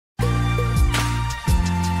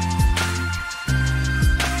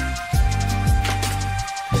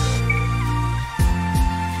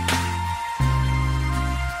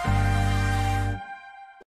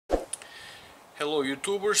Hello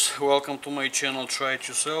YouTubers, welcome to my channel Try It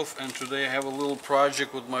Yourself, and today I have a little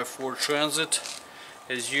project with my Ford Transit.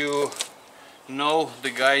 As you know,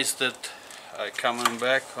 the guys that are coming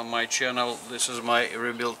back on my channel, this is my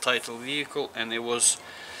rebuilt title vehicle and it was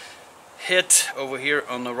hit over here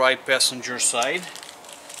on the right passenger side.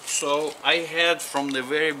 So I had from the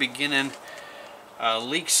very beginning a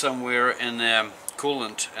leak somewhere in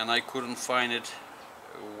coolant and I couldn't find it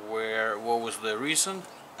what was the reason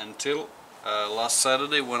until last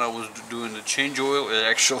Saturday when I was doing the change oil. It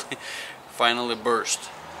actually finally burst.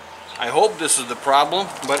 I hope this is the problem,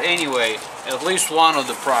 but anyway, at least one of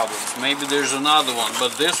the problems. Maybe there's another one,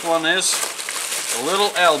 but this one is a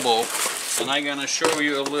little elbow, and I'm gonna show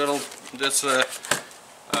you a little. That's a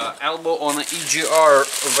elbow on an EGR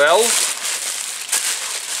valve.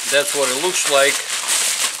 That's what it looks like.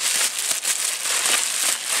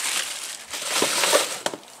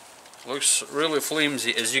 Looks really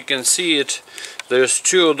flimsy. As you can see it, there's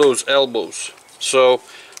two of those elbows. So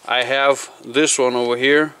I have this one over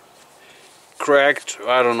here cracked.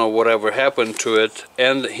 I don't know whatever happened to it.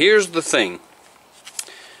 And here's the thing,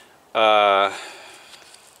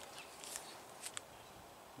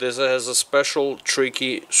 this has a special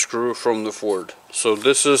tricky screw from the Ford. So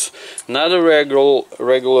this is not a regular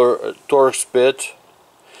Torx bit,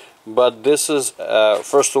 but this is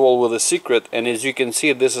first of all with a secret, and as you can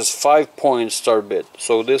see, this is 5-point star bit.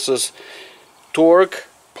 So this is Torx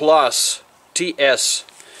plus TS,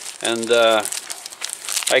 and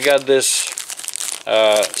I got this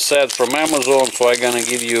set from Amazon, so I'm gonna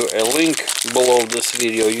give you a link below this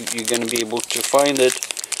video. You're gonna be able to find it.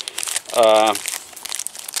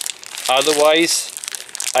 Otherwise,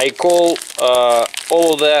 I call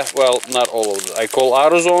all of that, well, not all of it. I call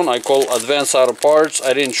AutoZone, I call Advanced Auto Parts.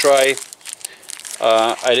 I didn't try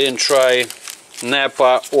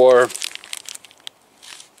Napa or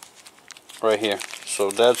right here. So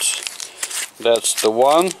that's the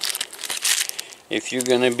one. If you're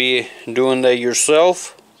gonna be doing that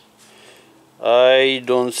yourself, I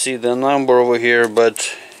don't see the number over here,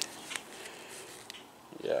 but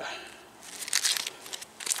yeah.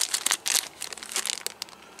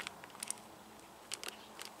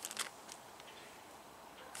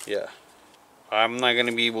 Yeah, I'm not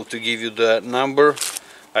gonna be able to give you that number.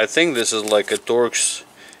 I think this is like a Torx.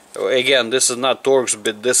 Again, this is not Torx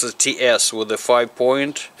bit, this is TS with a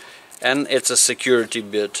 5-point, and it's a security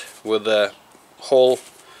bit with a hole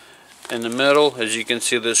in the middle. As you can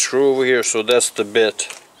see, the screw over here, so that's the bit.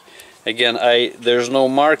 Again, there's no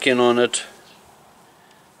marking on it.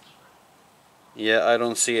 Yeah, I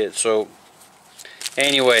don't see it. So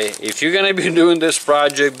anyway, if you're gonna be doing this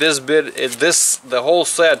project, this bit, the whole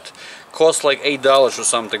set costs like $8 or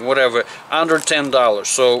something, whatever, under $10.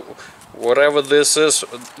 So whatever this is,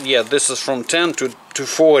 yeah, this is from 10 to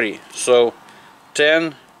 40. So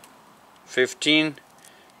 10, 15,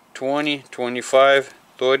 20, 25,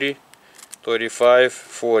 30, 35,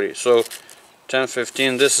 40. So 10,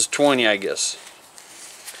 15, this is 20, I guess.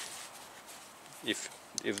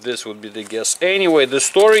 If this would be the guess. Anyway, the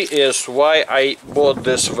story is why I bought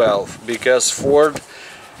this valve, because Ford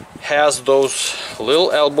has those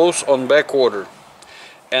little elbows on back order,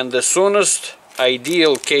 and the soonest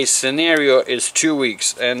ideal case scenario is 2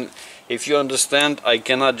 weeks. And if you understand, I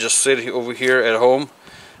cannot just sit over here at home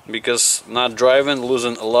because not driving,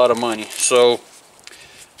 losing a lot of money. So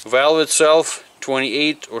valve itself,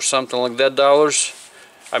 28 or something like that dollars.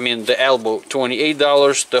 I mean the elbow,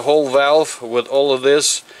 $28. The whole valve with all of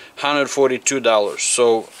this, $142.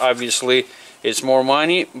 So obviously it's more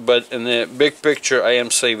money, but in the big picture I am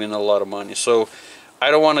saving a lot of money. So I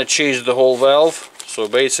don't want to change the whole valve. So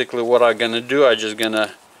basically what I'm gonna do, I just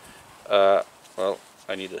gonna well,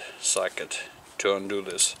 I need a socket to undo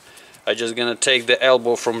this. I just gonna take the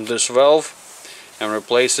elbow from this valve and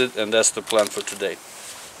replace it, and that's the plan for today.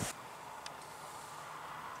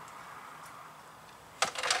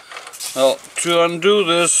 Well, to undo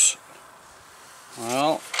this,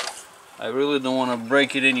 well, I really don't want to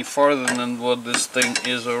break it any farther than what this thing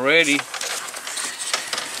is already.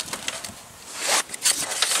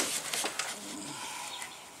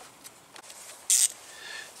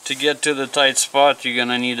 To get to the tight spot, you're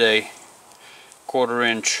gonna need a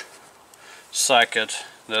 1/4-inch socket.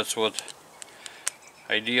 That's what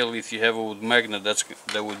ideal. If you have it with magnet,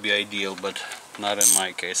 that would be ideal, but not in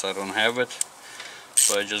my case. I don't have it.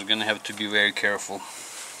 So I'm just gonna have to be very careful.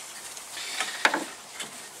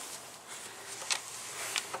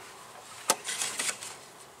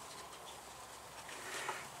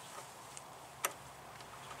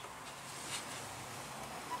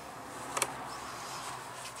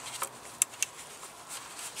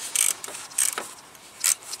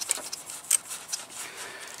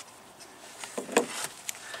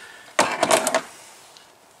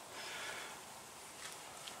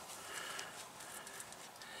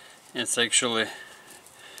 It's actually,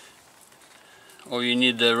 or you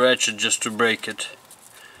need the ratchet just to break it.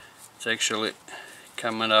 It's actually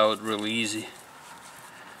coming out really easy.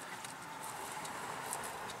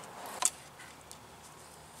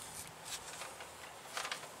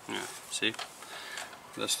 Yeah, see,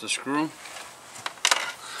 that's the screw.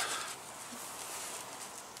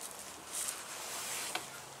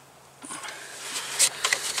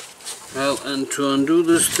 Well, and to undo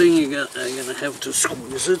this thing, I'm gonna have to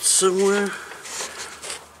squeeze it somewhere.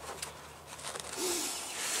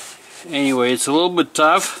 Anyway, it's a little bit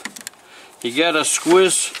tough. You gotta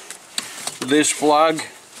squeeze this plug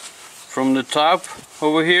from the top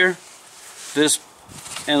over here, this,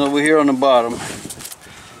 and over here on the bottom,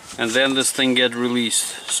 and then this thing get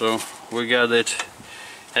released. So we got it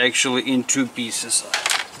actually in two pieces.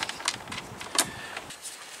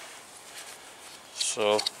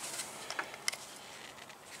 So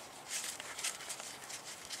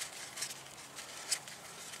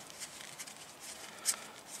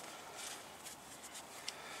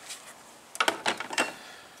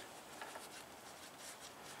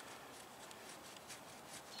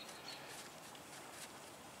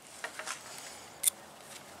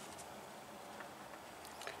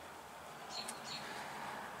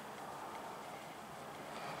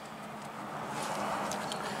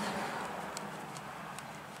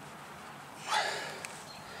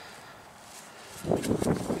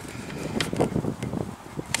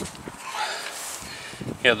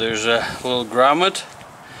yeah, there's a little grommet,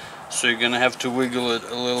 so you're gonna have to wiggle it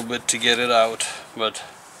a little bit to get it out, but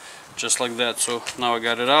just like that. So now I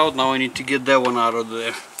got it out. Now I need to get that one out of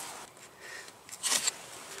there.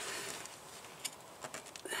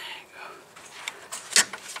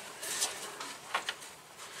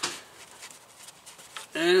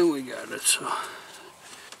 And we got it.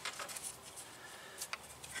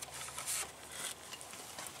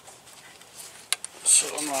 So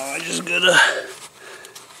now I just gotta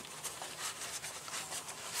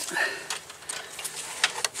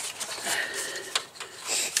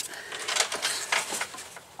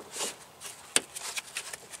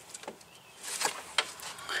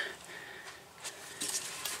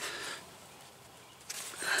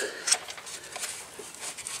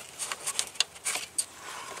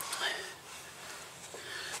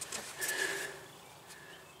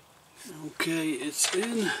okay, it's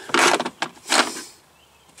in.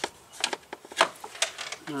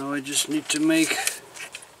 Now I just need to make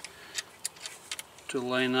to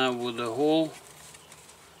line up with the hole.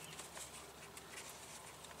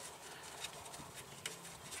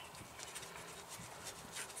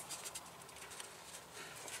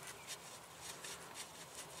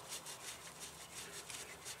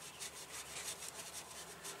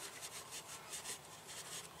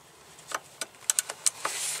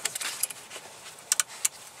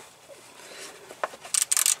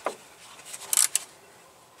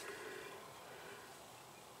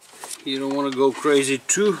 You don't want to go crazy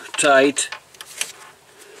too tight.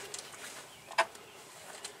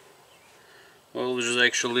 Well, there's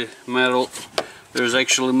actually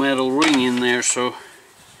metal ring in there, so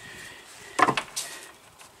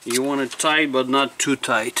you want it tight but not too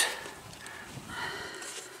tight.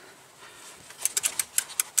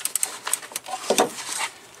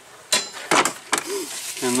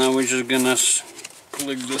 And now we're just gonna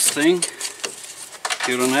click this thing.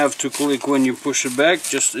 You don't have to click when you push it back,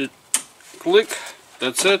 just click.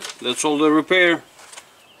 That's it. That's all the repair.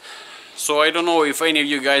 So I don't know if any of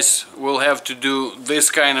you guys will have to do this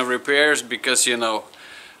kind of repairs, because you know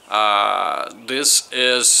this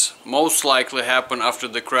is most likely happened after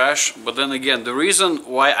the crash. But then again, the reason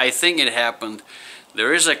why I think it happened,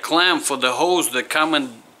 there is a clamp for the hose that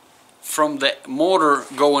coming from the motor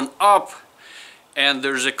going up, and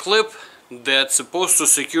there's a clip that's supposed to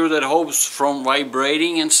secure that hose from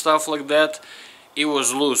vibrating and stuff like that. It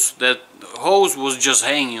was loose. That hose was just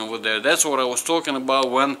hanging over there. That's what I was talking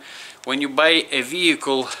about when you buy a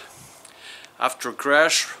vehicle after a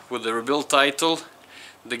crash with a rebuild title.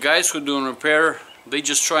 The guys who doing repair, they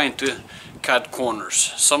just trying to cut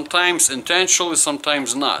corners. Sometimes intentionally,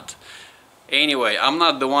 sometimes not. Anyway, I'm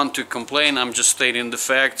not the one to complain. I'm just stating the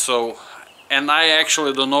fact. So, and I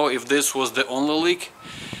actually don't know if this was the only leak,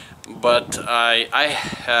 but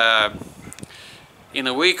in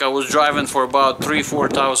a week I was driving for about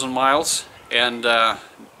 3,000–4,000 miles, and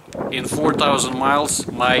in 4,000 miles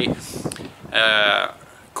my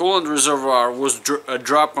coolant reservoir was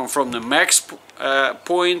dropping from the max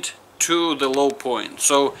point to the low point.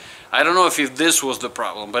 So I don't know if this was the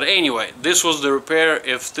problem, but anyway, this was the repair.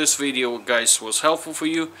 If this video, guys, was helpful for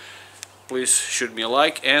you, please shoot me a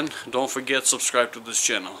like, and don't forget subscribe to this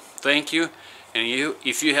channel. Thank you, and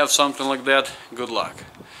if you have something like that, good luck.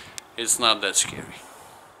 It's not that scary.